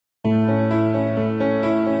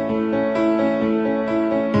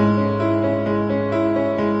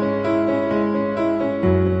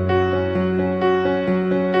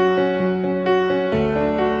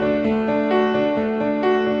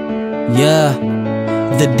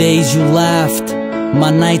The days you laughed,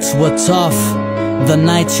 my nights were tough. The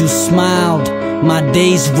nights you smiled, my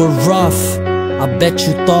days were rough. I bet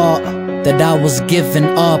you thought that I was giving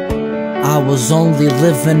up. I was only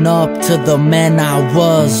living up to the man I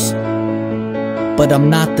was. But I'm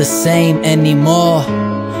not the same anymore.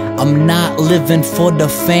 I'm not living for the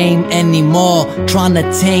fame anymore. Trying to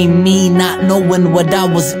tame me, not knowing what I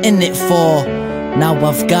was in it for. Now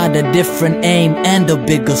I've got a different aim and a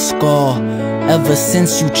bigger score. Ever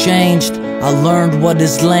since you changed, I learned what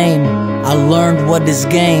is lame. I learned what is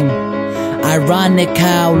game. Ironic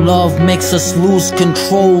how love makes us lose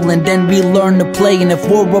control, and then we learn to play. And if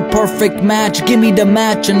we're a perfect match, give me the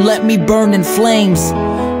match and let me burn in flames.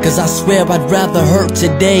 Cause I swear I'd rather hurt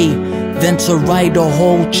today than to write a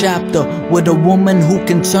whole chapter with a woman who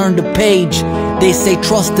can turn the page. They say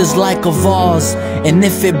trust is like a vase, and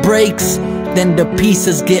if it breaks, then the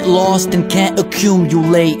pieces get lost and can't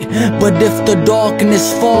accumulate. But if the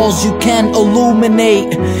darkness falls, you can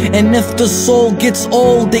illuminate. And if the soul gets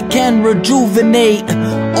old, it can rejuvenate.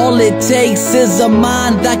 All it takes is a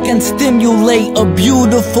mind that can stimulate, a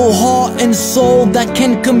beautiful heart and soul that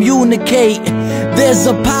can communicate. There's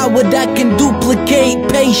a power that can duplicate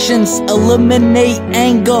patience, eliminate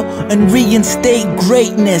anger, and reinstate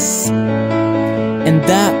greatness. And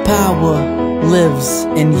that power lives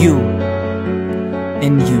in you.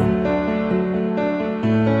 In you.